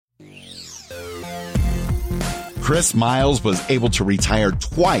Chris Miles was able to retire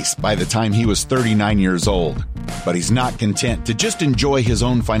twice by the time he was 39 years old. But he's not content to just enjoy his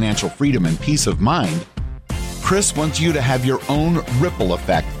own financial freedom and peace of mind. Chris wants you to have your own ripple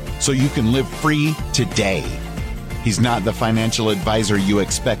effect so you can live free today. He's not the financial advisor you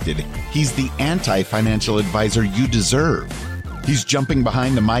expected. He's the anti-financial advisor you deserve. He's jumping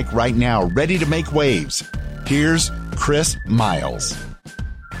behind the mic right now, ready to make waves. Here's Chris Miles.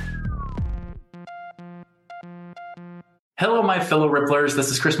 Hello, my fellow Ripplers. This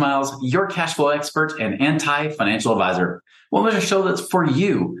is Chris Miles, your cash flow expert and anti-financial advisor. Well, there's a show that's for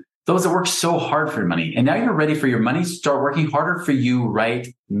you, those that work so hard for your money. And now you're ready for your money to start working harder for you right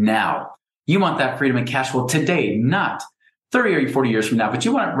now. You want that freedom and cash flow today, not 30 or 40 years from now, but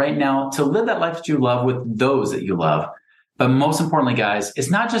you want it right now to live that life that you love with those that you love. But most importantly, guys, it's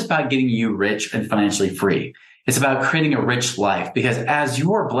not just about getting you rich and financially free. It's about creating a rich life, because as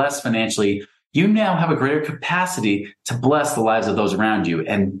you are blessed financially, you now have a greater capacity to bless the lives of those around you.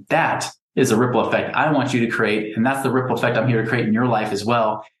 And that is a ripple effect I want you to create. And that's the ripple effect I'm here to create in your life as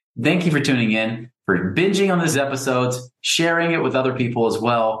well. Thank you for tuning in, for binging on these episodes, sharing it with other people as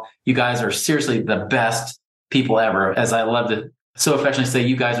well. You guys are seriously the best people ever. As I love to so affectionately say,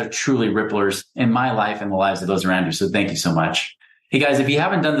 you guys are truly ripplers in my life and the lives of those around you. So thank you so much. Hey guys, if you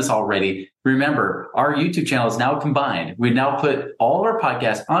haven't done this already, remember our YouTube channel is now combined. We now put all of our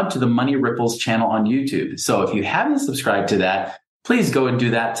podcasts onto the Money Ripples channel on YouTube. So if you haven't subscribed to that, please go and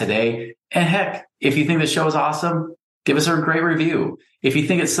do that today. And heck, if you think the show is awesome, give us a great review. If you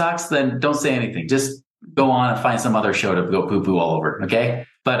think it sucks, then don't say anything. Just go on and find some other show to go poo-poo all over. Okay.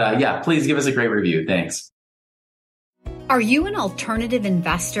 But yeah, please give us a great review. Thanks. Are you an alternative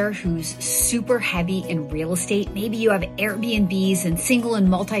investor who's super heavy in real estate? Maybe you have Airbnbs and single and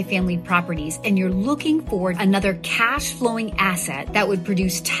multifamily properties, and you're looking for another cash flowing asset that would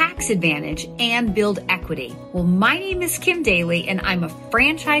produce tax advantage and build equity. Well, my name is Kim Daly, and I'm a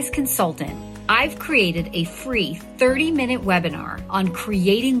franchise consultant. I've created a free 30-minute webinar on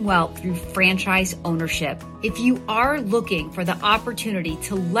creating wealth through franchise ownership. If you are looking for the opportunity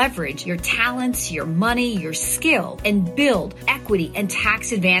to leverage your talents, your money, your skill, and build equity and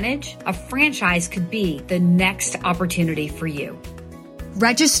tax advantage, a franchise could be the next opportunity for you.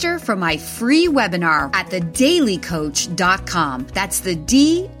 Register for my free webinar at thedailycoach.com. That's the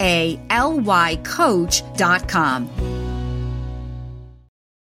DALY coach.com.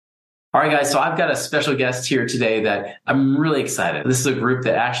 All right, guys. So I've got a special guest here today that I'm really excited. This is a group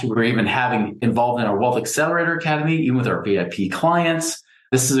that actually we're even having involved in our Wealth Accelerator Academy, even with our VIP clients.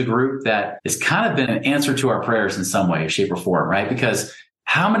 This is a group that has kind of been an answer to our prayers in some way, shape, or form, right? Because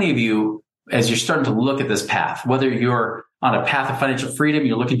how many of you, as you're starting to look at this path, whether you're on a path of financial freedom,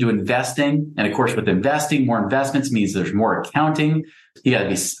 you're looking to investing, and of course, with investing, more investments means there's more accounting. You got to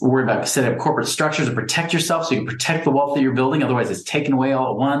be worried about setting up corporate structures to protect yourself so you can protect the wealth that you're building. Otherwise, it's taken away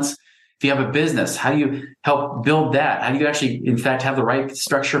all at once. If you have a business, how do you help build that? How do you actually, in fact, have the right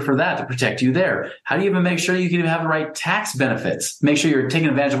structure for that to protect you there? How do you even make sure you can have the right tax benefits? Make sure you're taking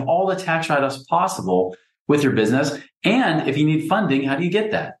advantage of all the tax write-offs possible with your business. And if you need funding, how do you get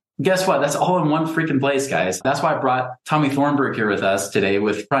that? Guess what? That's all in one freaking place, guys. That's why I brought Tommy Thornburgh here with us today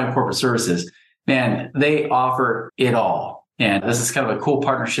with Prime Corporate Services. Man, they offer it all. And this is kind of a cool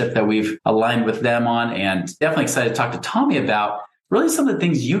partnership that we've aligned with them on, and definitely excited to talk to Tommy about really some of the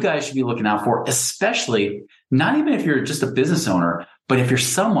things you guys should be looking out for, especially not even if you're just a business owner, but if you're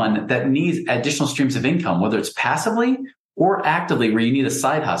someone that needs additional streams of income, whether it's passively or actively where you need a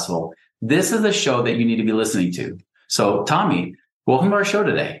side hustle. This is the show that you need to be listening to. So Tommy, welcome to our show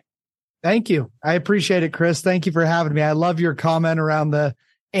today. Thank you. I appreciate it, Chris. Thank you for having me. I love your comment around the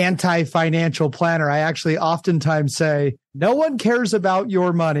anti-financial planner. I actually oftentimes say, no one cares about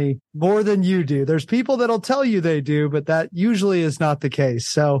your money more than you do. There's people that'll tell you they do, but that usually is not the case.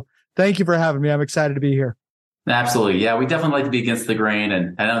 So thank you for having me. I'm excited to be here. Absolutely. Yeah, we definitely like to be against the grain.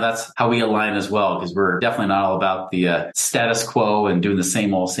 And I know that's how we align as well, because we're definitely not all about the status quo and doing the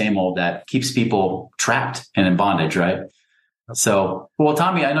same old that keeps people trapped and in bondage, right? So, well,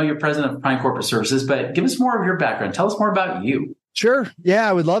 Tommy, I know you're president of Prime Corporate Services, but give us more of your background. Tell us more about you. Sure. Yeah,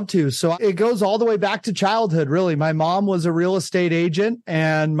 I would love to. So it goes all the way back to childhood, really. My mom was a real estate agent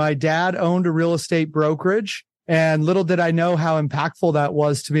and my dad owned a real estate brokerage. And little did I know how impactful that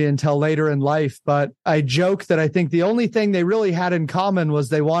was to me until later in life. But I joke that I think the only thing they really had in common was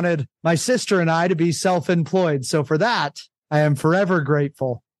they wanted my sister and I to be self-employed. So for that, I am forever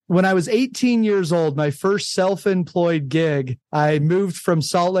grateful. When I was 18 years old, my first self-employed gig, I moved from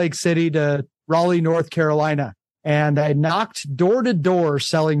Salt Lake City to Raleigh, North Carolina. And I knocked door to door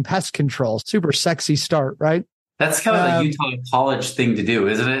selling pest control. Super sexy start, right? That's kind of the Utah college thing to do,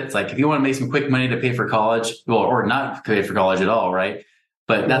 isn't it? It's like if you want to make some quick money to pay for college, well, or not pay for college at all, right?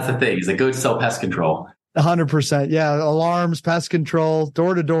 But that's the thing, is like go sell pest control. 100%. Yeah. Alarms, pest control,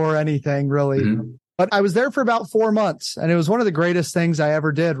 door to door, anything really. Mm-hmm. But I was there for about 4 months and it was one of the greatest things I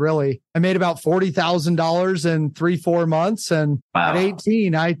ever did, really. I made about $40,000 in 3-4 months. And at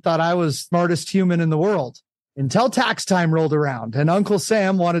 18, I thought I was smartest human in the world until tax time rolled around and Uncle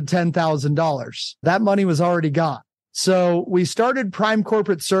Sam wanted $10,000. That money was already gone. So we started Prime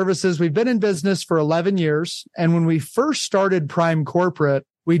Corporate Services. We've been in business for 11 years. And when we first started Prime Corporate,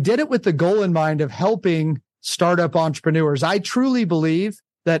 we did it with the goal in mind of helping startup entrepreneurs. I truly believe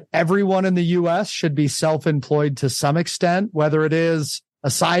that everyone in the U.S. should be self-employed to some extent, whether it is a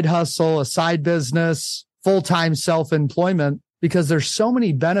side hustle, a side business, full-time self-employment, because there's so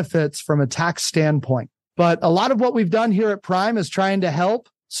many benefits from a tax standpoint. But a lot of what we've done here at Prime is trying to help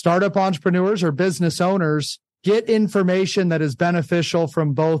startup entrepreneurs or business owners get information that is beneficial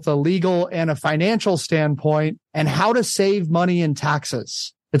from both a legal and a financial standpoint and how to save money in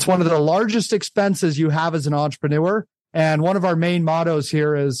taxes. It's one of the largest expenses you have as an entrepreneur. And one of our main mottos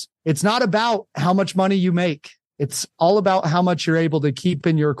here is it's not about how much money you make. It's all about how much you're able to keep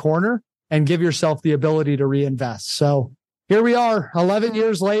in your corner and give yourself the ability to reinvest. So here we are 11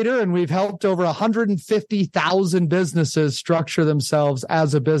 years later, and we've helped over 150,000 businesses structure themselves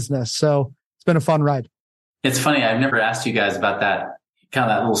as a business. So it's been a fun ride. It's funny. I've never asked you guys about that,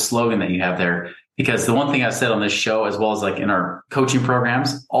 kind of that little slogan that you have there, because the one thing I've said on this show, as well as like in our coaching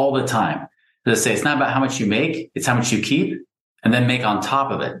programs all the time, to say it's not about how much you make, it's how much you keep and then make on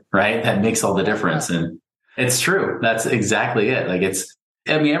top of it, right? That makes all the difference. And it's true. That's exactly it. Like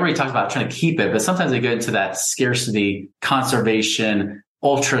everybody talks about trying to keep it, but sometimes they go into that scarcity, conservation,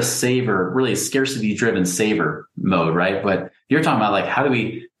 ultra saver, really scarcity driven saver mode, right? But you're talking about like, how do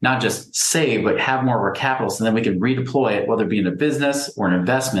we not just save, but have more of our capital so then we can redeploy it, whether it be in a business or in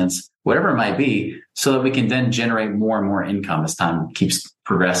investments, whatever it might be, so that we can then generate more and more income as time keeps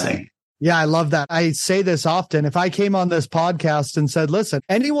progressing. Yeah, I love that. I say this often. If I came on this podcast and said, listen,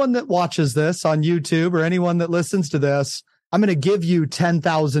 anyone that watches this on YouTube or anyone that listens to this, I'm going to give you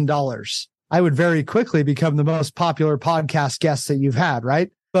 $10,000. I would very quickly become the most popular podcast guest that you've had, right?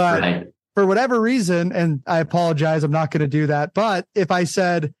 But for whatever reason, and I apologize, I'm not going to do that. But if I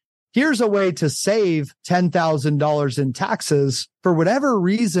said, here's a way to save $10,000 in taxes, for whatever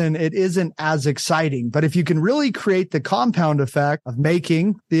reason, it isn't as exciting. But if you can really create the compound effect of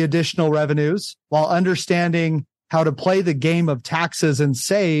making the additional revenues while understanding how to play the game of taxes and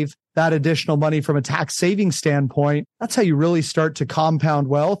save that additional money from a tax saving standpoint, that's how you really start to compound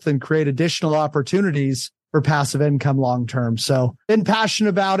wealth and create additional opportunities for passive income long term. So been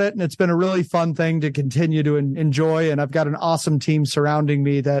passionate about it, and it's been a really fun thing to continue to enjoy. And I've got an awesome team surrounding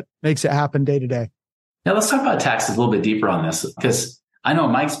me that makes it happen day to day. Now let's talk about taxes a little bit deeper on this, because I know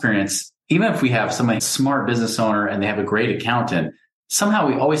in my experience, even if we have somebody smart business owner and they have a great accountant, somehow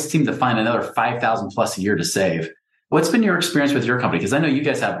we always seem to find another 5,000 plus a year to save. What's been your experience with your company? Because I know you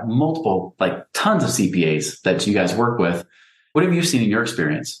guys have multiple, like tons of CPAs that you guys work with. What have you seen in your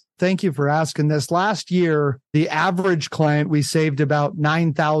experience? Thank you for asking this. Last year, the average client, we saved about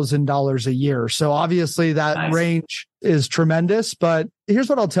 $9,000 a year. So obviously that range is tremendous. But here's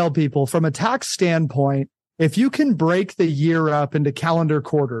what I'll tell people from a tax standpoint. If you can break the year up into calendar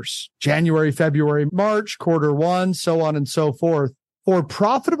quarters, January, February, March, quarter one, so on and so forth, for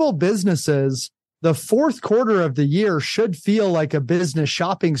profitable businesses, the fourth quarter of the year should feel like a business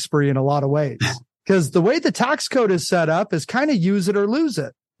shopping spree in a lot of ways. Because the way the tax code is set up is kind of use it or lose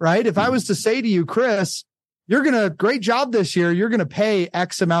it. Right? If I was to say to you, Chris, great job this year, you're going to pay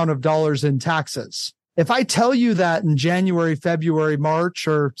X amount of dollars in taxes. If I tell you that in January, February, March,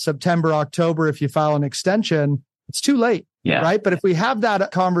 or September, October, if you file an extension, it's too late. Yeah. Right. But if we have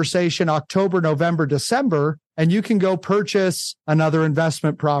that conversation October, November, December, and you can go purchase another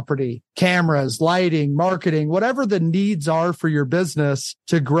investment property, cameras, lighting, marketing, whatever the needs are for your business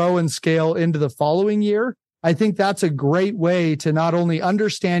to grow and scale into the following year, I think that's a great way to not only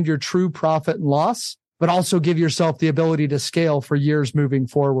understand your true profit and loss, but also give yourself the ability to scale for years moving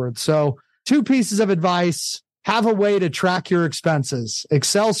forward. So 2 pieces of advice: have a way to track your expenses,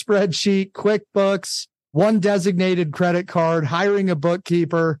 Excel spreadsheet, QuickBooks, 1 designated credit card, hiring a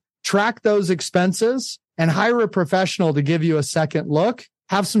bookkeeper, track those expenses and hire a professional to give you a second look.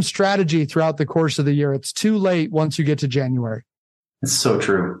 Have some strategy throughout the course of the year. It's too late once you get to January. It's so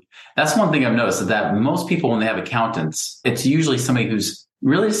true. That's one thing I've noticed, is that most people, when they have accountants, it's usually somebody who's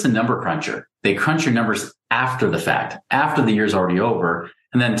really just a number cruncher. They crunch your numbers after the fact, after the year's already over,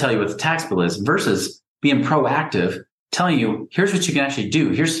 and then tell you what the tax bill is, versus being proactive telling you, here's what you can actually do.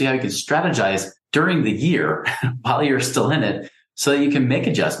 Here's how you can strategize during the year while you're still in it so that you can make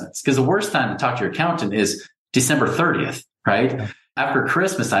adjustments. Because the worst time to talk to your accountant is December 30th, right? Yeah. After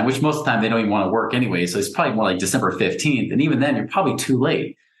Christmas time, which most of the time they don't even want to work anyway. So it's probably more like December 15th. And even then, you're probably too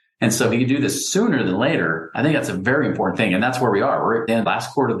late. And so if you can do this sooner than later, I think that's a very important thing. And that's where we are. We're in the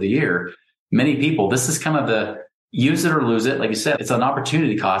last quarter of the year. Many people, this is kind of the use it or lose it. Like you said, it's an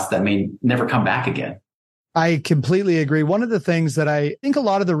opportunity cost that may never come back again. I completely agree. One of the things that I think a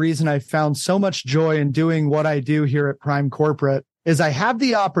lot of the reason I found so much joy in doing what I do here at Prime Corporate is I have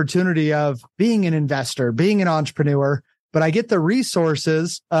the opportunity of being an investor, being an entrepreneur, but I get the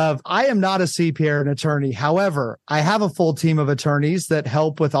resources of, I am not a CPA or an attorney. However, I have a full team of attorneys that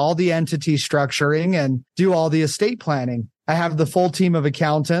help with all the entity structuring and do all the estate planning. I have the full team of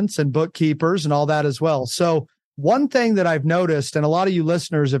accountants and bookkeepers and all that as well. So one thing that I've noticed, and a lot of you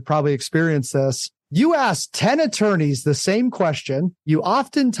listeners have probably experienced this, you ask 10 attorneys the same question, you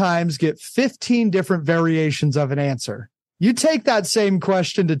oftentimes get 15 different variations of an answer. You take that same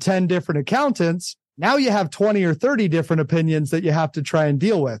question to 10 different accountants, now you have 20 or 30 different opinions that you have to try and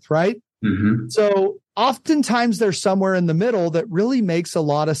deal with, right? Mm-hmm. So oftentimes there's somewhere in the middle that really makes a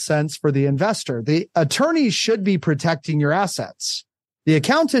lot of sense for the investor. The attorneys should be protecting your assets. The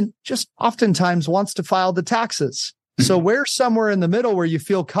accountant just oftentimes wants to file the taxes. So we're somewhere in the middle where you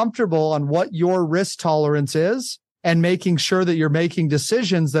feel comfortable on what your risk tolerance is and making sure that you're making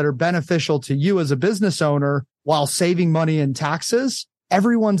decisions that are beneficial to you as a business owner while saving money in taxes.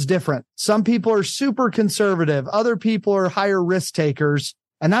 Everyone's different. Some people are super conservative. Other people are higher risk takers.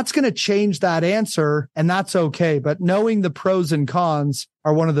 And that's going to change that answer. And that's okay. But knowing the pros and cons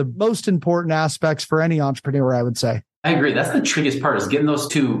are one of the most important aspects for any entrepreneur, I would say. I agree. That's the trickiest part, is getting those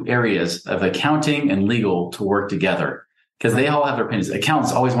two areas of accounting and legal to work together, because they all have their opinions.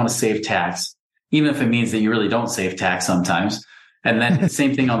 Accountants always want to save tax, even if it means that you really don't save tax sometimes. And then the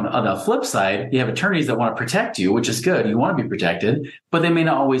same thing on the flip side, you have attorneys that want to protect you, which is good. You want to be protected, but they may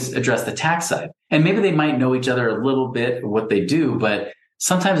not always address the tax side. And maybe they might know each other a little bit, what they do, but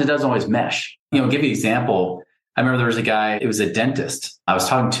sometimes it doesn't always mesh. Give you an example. I remember there was a guy, it was a dentist. I was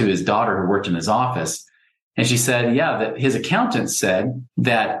talking to his daughter who worked in his office. And she said, that his accountant said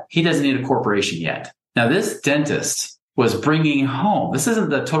that he doesn't need a corporation yet. Now, this dentist was bringing home, this isn't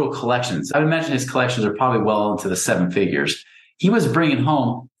the total collections. I would imagine his collections are probably well into the 7 figures. He was bringing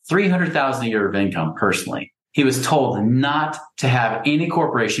home $300,000 a year of income personally. He was told not to have any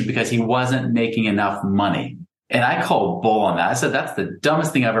corporation because he wasn't making enough money. And I called bull on that. I said, that's the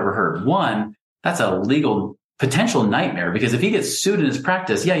dumbest thing I've ever heard. One, that's a legal potential nightmare, because if he gets sued in his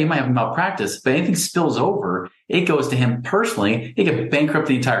practice, you might have malpractice, but anything spills over, it goes to him personally. It could bankrupt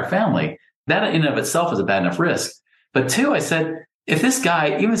the entire family. That in and of itself is a bad enough risk. But two, I said, if this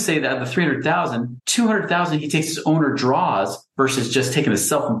guy, even say that the 300,000, 200,000, he takes his owner draws versus just taking his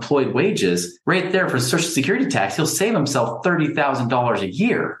self-employed wages right there for Social Security tax, he'll save himself $30,000 a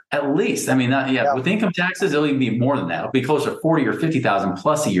year at least. I mean, with income taxes, it'll even be more than that. It'll be closer to 40 or 50,000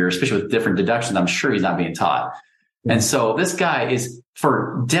 plus a year, especially with different deductions. I'm sure he's not being taught. And so this guy is,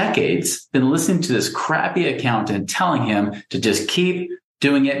 for decades, been listening to this crappy accountant telling him to just keep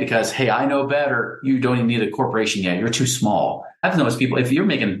doing it because, hey, I know better. You don't even need a corporation yet. You're too small. I've noticed people, if you're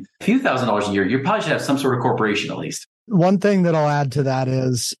making a few $1,000s a year, you probably should have some sort of corporation at least. One thing that I'll add to that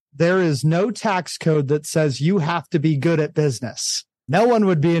is there is no tax code that says you have to be good at business. No one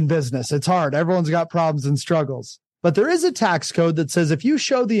would be in business. It's hard. Everyone's got problems and struggles. But there is a tax code that says if you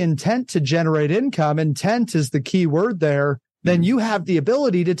show the intent to generate income, intent is the key word there, then you have the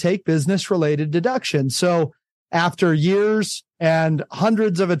ability to take business-related deductions. So after years and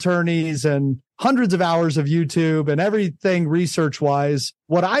hundreds of attorneys and hundreds of hours of YouTube and everything research-wise,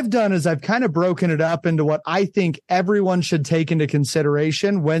 what I've done is I've kind of broken it up into what I think everyone should take into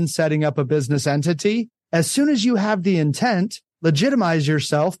consideration when setting up a business entity. As soon as you have the intent, legitimize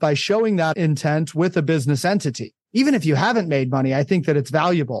yourself by showing that intent with a business entity. Even if you haven't made money, I think that it's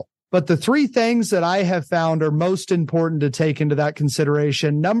valuable. But the 3 things that I have found are most important to take into that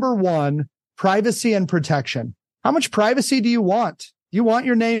consideration. Number 1, privacy and protection. How much privacy do you want? Do you want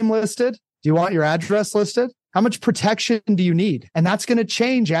your name listed? Do you want your address listed? How much protection do you need? And that's going to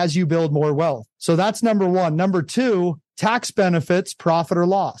change as you build more wealth. So that's number 1. Number 2, tax benefits, profit or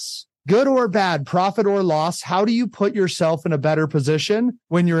loss. Good or bad, profit or loss. How do you put yourself in a better position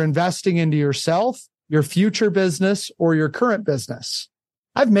when you're investing into yourself, your future business, or your current business?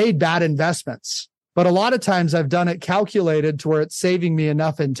 I've made bad investments, but a lot of times I've done it calculated to where it's saving me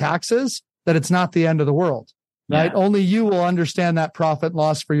enough in taxes that it's not the end of the world. Right? Yeah. Only you will understand that profit and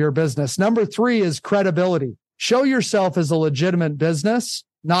loss for your business. Number 3 is credibility. Show yourself as a legitimate business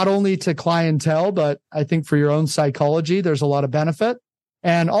not only to clientele, but I think for your own psychology, there's a lot of benefit.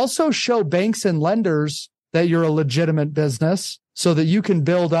 And also show banks and lenders that you're a legitimate business so that you can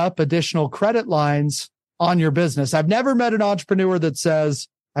build up additional credit lines on your business. I've never met an entrepreneur that says,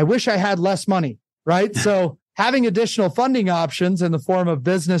 I wish I had less money, right? So having additional funding options in the form of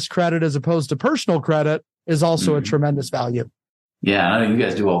business credit as opposed to personal credit is also a tremendous value. Yeah, I know you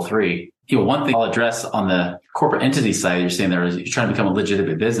guys do all three. One thing I'll address on the corporate entity side, you're saying there is you're trying to become a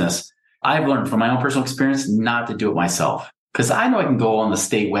legitimate business. I've learned from my own personal experience not to do it myself, because I know I can go on the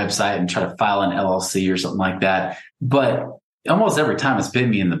state website and try to file an LLC or something like that. But almost every time it's bit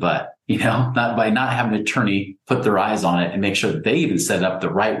me in the butt, not by not having an attorney put their eyes on it and make sure that they even set it up the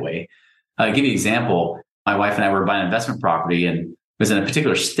right way. I'll give you an example. My wife and I were buying investment property, and it was in a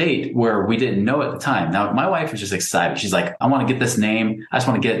particular state where we didn't know at the time. Now, my wife was just excited. She's like, I want to get this name. I just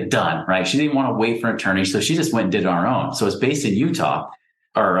want to get it done, right? She didn't want to wait for an attorney. So she just went and did it on her own. So it's based in Utah.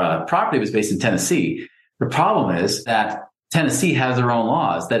 Our property was based in Tennessee. The problem is that Tennessee has their own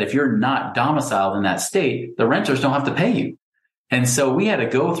laws that if you're not domiciled in that state, the renters don't have to pay you. And so we had to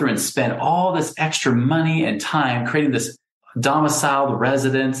go through and spend all this extra money and time creating this domiciled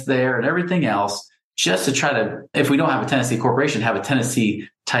residence there and everything else, just to try to, if we don't have a Tennessee corporation, have a Tennessee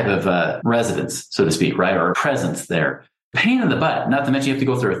type of residence, so to speak, right? Or a presence there. Pain in the butt, not to mention you have to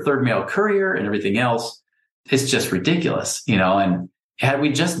go through a third mail courier and everything else. It's just ridiculous, and had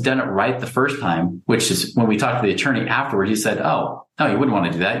we just done it right the first time, which is when we talked to the attorney afterwards, he said, oh, no, you wouldn't want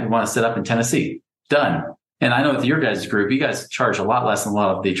to do that. You want to set up in Tennessee. Done. And I know with your guys' group, you guys charge a lot less than a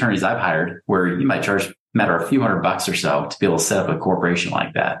lot of the attorneys I've hired, where you might charge a matter of a few $100 or so to be able to set up a corporation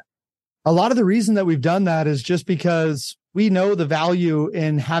like that. A lot of the reason that we've done that is just because we know the value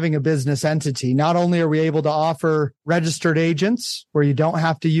in having a business entity. Not only are we able to offer registered agents where you don't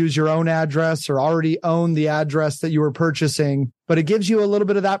have to use your own address or already own the address that you were purchasing, but it gives you a little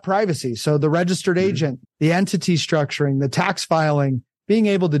bit of that privacy. So the registered agent, the entity structuring, the tax filing, being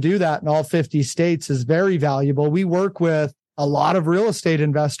able to do that in all 50 states is very valuable. We work with a lot of real estate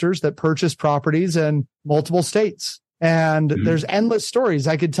investors that purchase properties in multiple states. And there's endless stories.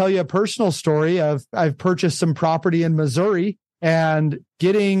 I could tell you a personal story of I've purchased some property in Missouri, and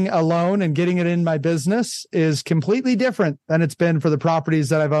getting a loan and getting it in my business is completely different than it's been for the properties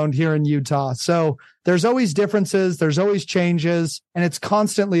that I've owned here in Utah. So there's always differences. There's always changes, and it's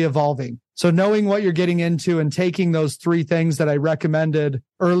constantly evolving. So knowing what you're getting into and taking those three things that I recommended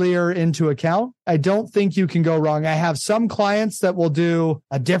earlier into account, I don't think you can go wrong. I have some clients that will do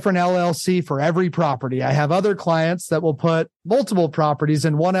a different LLC for every property. I have other clients that will put multiple properties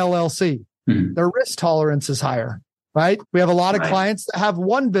in one LLC. Their risk tolerance is higher, right? We have a lot of clients that have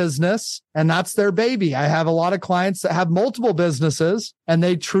one business and that's their baby. I have a lot of clients that have multiple businesses and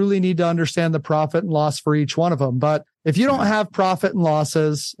they truly need to understand the profit and loss for each one of them. But if you don't have profit and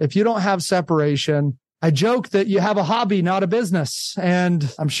losses, if you don't have separation, I joke that you have a hobby, not a business.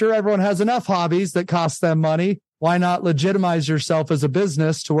 And I'm sure everyone has enough hobbies that cost them money. Why not legitimize yourself as a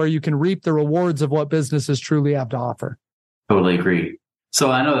business to where you can reap the rewards of what businesses truly have to offer? Totally agree.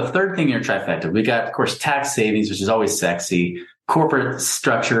 So I know the third thing in your trifecta, we got, of course, tax savings, which is always sexy, corporate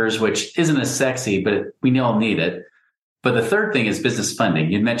structures, which isn't as sexy, but we all need it. But the third thing is business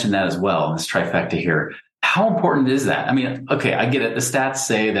funding. You mentioned that as well in this trifecta here. How important is that? I mean, okay, I get it. The stats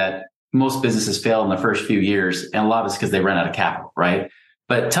say that most businesses fail in the first few years, and a lot of it's because they ran out of capital, right?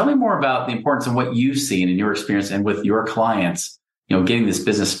 But tell me more about the importance of what you've seen in your experience and with your clients, getting this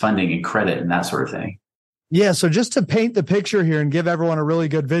business funding and credit and that sort of thing. Yeah. So just to paint the picture here and give everyone a really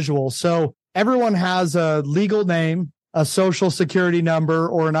good visual. So everyone has a legal name, a social security number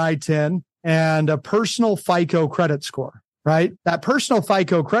or an ITIN, and a personal FICO credit score, right? That personal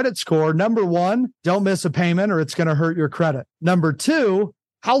FICO credit score, number one, don't miss a payment or it's going to hurt your credit. Number two,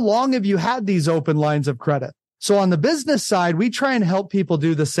 how long have you had these open lines of credit? So on the business side, we try and help people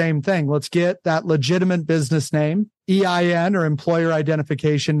do the same thing. Let's get that legitimate business name, EIN or employer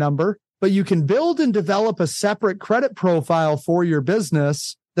identification number. But you can build and develop a separate credit profile for your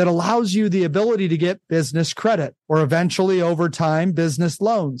business that allows you the ability to get business credit or eventually over time, business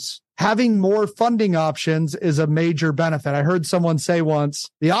loans. Having more funding options is a major benefit. I heard someone say once,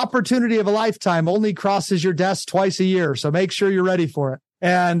 the opportunity of a lifetime only crosses your desk twice a year. So make sure you're ready for it.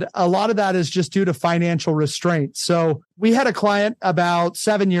 And a lot of that is just due to financial restraints. So we had a client about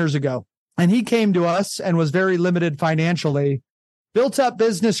 7 years ago, and he came to us and was very limited financially. Built up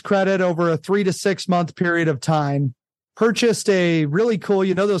business credit over a 3 to 6 month period of time, purchased a really cool,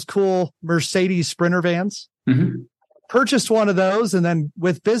 those cool Mercedes Sprinter vans, purchased one of those, and then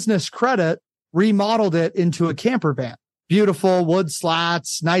with business credit, remodeled it into a camper van. Beautiful wood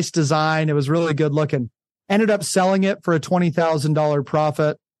slats, nice design. It was really good looking. ended up selling it for a $20,000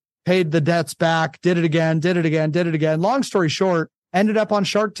 profit, paid the debts back, did it again. Long story short, ended up on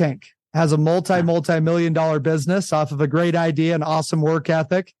Shark Tank, has a multi-million dollar business off of a great idea, an awesome work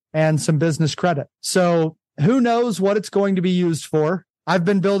ethic, and some business credit. So who knows what it's going to be used for? I've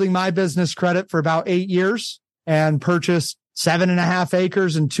been building my business credit for about 8 years and purchased 7.5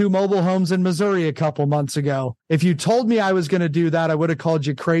 acres and 2 mobile homes in Missouri a couple months ago. If you told me I was going to do that, I would have called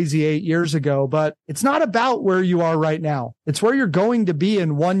you crazy 8 years ago, but it's not about where you are right now. It's where you're going to be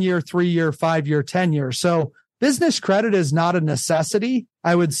in 1 year, 3 year, 5 year, 10 years. So business credit is not a necessity.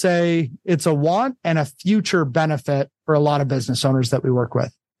 I would say it's a want and a future benefit for a lot of business owners that we work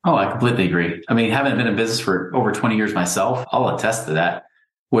with. Oh, I completely agree. I mean, having been in business for over 20 years myself, I'll attest to that,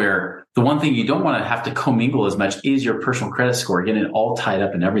 where the one thing you don't want to have to commingle as much is your personal credit score, getting it all tied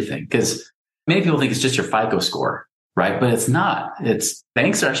up in everything. Because many people think it's just your FICO score, right? But it's not. It's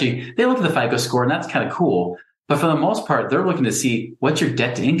banks are actually, they look at the FICO score and that's kind of cool. But for the most part, they're looking to see what's your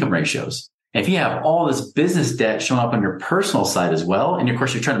debt to income ratios. And if you have all this business debt showing up on your personal side as well, and of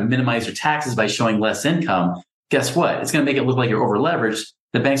course you're trying to minimize your taxes by showing less income, guess what? It's going to make it look like you're over leveraged.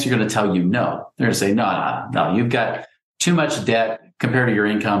 The banks are going to tell you no. They're going to say, no, you've got too much debt compared to your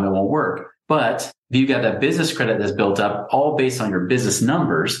income. It won't work. But if you got that business credit that's built up all based on your business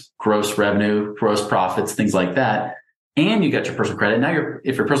numbers, gross revenue, gross profits, things like that, and you got your personal credit. Now,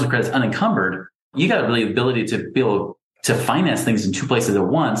 if your personal credit is unencumbered, you got really the ability to be able to finance things in 2 places at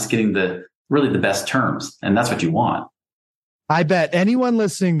once, getting the best terms. And that's what you want. I bet anyone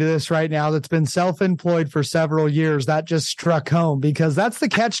listening to this right now that's been self-employed for several years, that just struck home, because that's the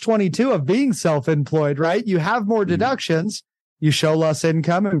catch-22 of being self-employed, right? You have more deductions, you show less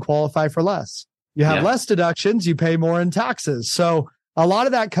income and qualify for less. You have less deductions, you pay more in taxes. So a lot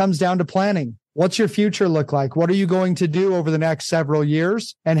of that comes down to planning. What's your future look like? What are you going to do over the next several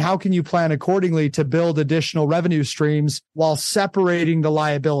years? And how can you plan accordingly to build additional revenue streams while separating the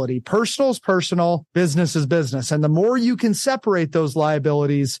liability? Personal is personal, business is business. And the more you can separate those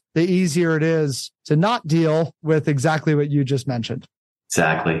liabilities, the easier it is to not deal with exactly what you just mentioned.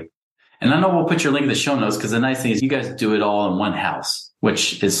 Exactly. And I know we'll put your link in the show notes, because the nice thing is you guys do it all in one house,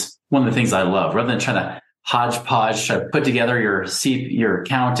 which is one of the things I love. Rather than trying to hodgepodge, try to put together your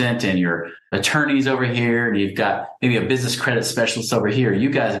accountant and your attorneys over here, and you've got maybe a business credit specialist over here. You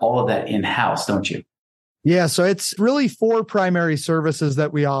guys have all of that in-house, don't you? Yeah. So it's really 4 primary services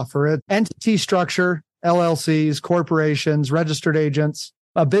that we offer. Entity structure, LLCs, corporations, registered agents,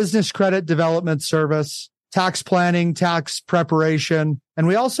 a business credit development service, tax planning, tax preparation. And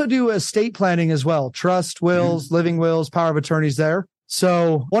we also do estate planning as well. Trust, wills, living wills, power of attorneys there.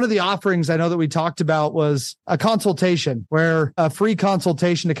 So one of the offerings I know that we talked about was a consultation, where a free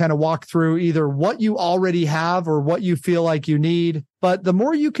consultation to kind of walk through either what you already have or what you feel like you need. But the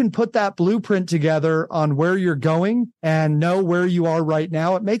more you can put that blueprint together on where you're going and know where you are right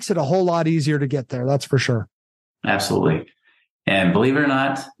now, it makes it a whole lot easier to get there. That's for sure. Absolutely. And believe it or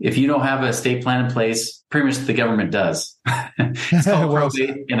not, if you don't have an estate plan in place, pretty much the government does. It's called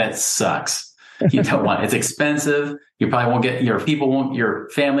probate, and it sucks. You don't want it. It's expensive. You probably won't get your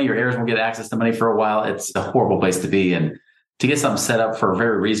family, your heirs won't get access to money for a while. It's a horrible place to be. And to get something set up for a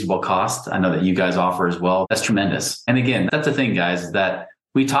very reasonable cost, I know that you guys offer as well. That's tremendous. And again, that's the thing, guys, is that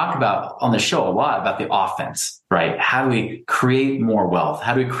we talk about on the show a lot about the offense, right? How do we create more wealth?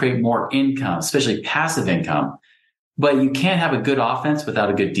 How do we create more income, especially passive income? But you can't have a good offense without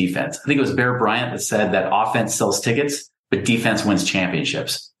a good defense. I think it was Bear Bryant that said that offense sells tickets, but defense wins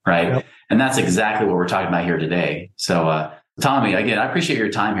championships, right? Yep. And that's exactly what we're talking about here today. So, Tommy, again, I appreciate your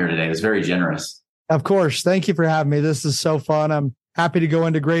time here today. It was very generous. Of course. Thank you for having me. This is so fun. I'm happy to go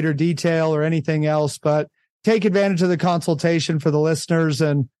into greater detail or anything else, but take advantage of the consultation for the listeners.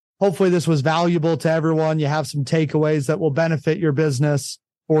 And hopefully this was valuable to everyone. You have some takeaways that will benefit your business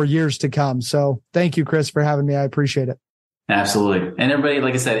for years to come. So thank you, Chris, for having me. I appreciate it. Absolutely. And everybody,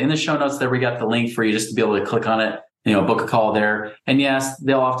 like I said, in the show notes there, we got the link for you just to be able to click on it, book a call there. And yes,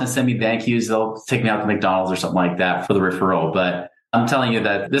 they'll often send me thank yous. They'll take me out to McDonald's or something like that for the referral. But I'm telling you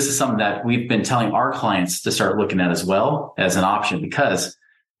that this is something that we've been telling our clients to start looking at as well as an option, because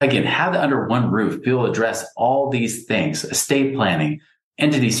again, have it under one roof, be able to address all these things: estate planning,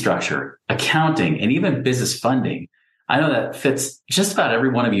 entity structure, accounting, and even business funding. I know that fits just about every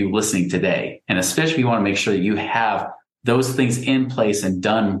one of you listening today. And especially if you want to make sure that you have those things in place and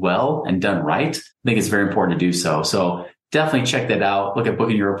done well and done right, I think it's very important to do so. So definitely check that out. Look at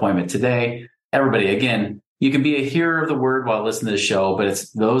booking your appointment today. Everybody, again, you can be a hearer of the word while listening to the show, but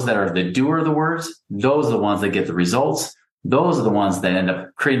it's those that are the doer of the words. Those are the ones that get the results. Those are the ones that end up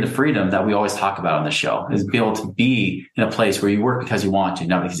creating the freedom that we always talk about on the show, is be able to be in a place where you work because you want to,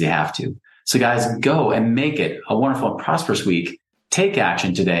 not because you have to. So guys, go and make it a wonderful and prosperous week. Take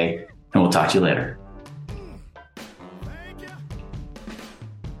action today, and we'll talk to you later.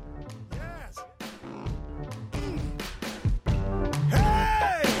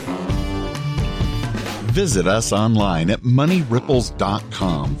 Visit us online at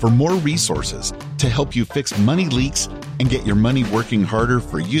moneyripples.com for more resources to help you fix money leaks and get your money working harder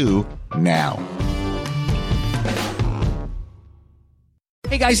for you now.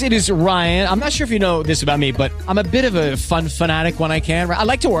 Hey guys, it is Ryan. I'm not sure if you know this about me, but I'm a bit of a fun fanatic when I can. I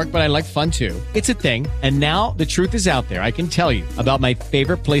like to work, but I like fun too. It's a thing. And now the truth is out there. I can tell you about my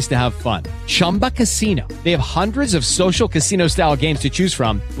favorite place to have fun. Chumba Casino. They have hundreds of social casino style games to choose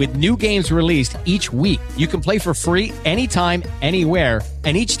from with new games released each week. You can play for free anytime, anywhere.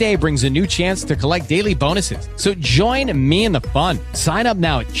 And each day brings a new chance to collect daily bonuses. So join me in the fun. Sign up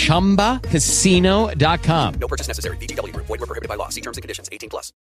now at ChumbaCasino.com. No purchase necessary. VGW Group. Void where prohibited by law. See terms and conditions. 18+.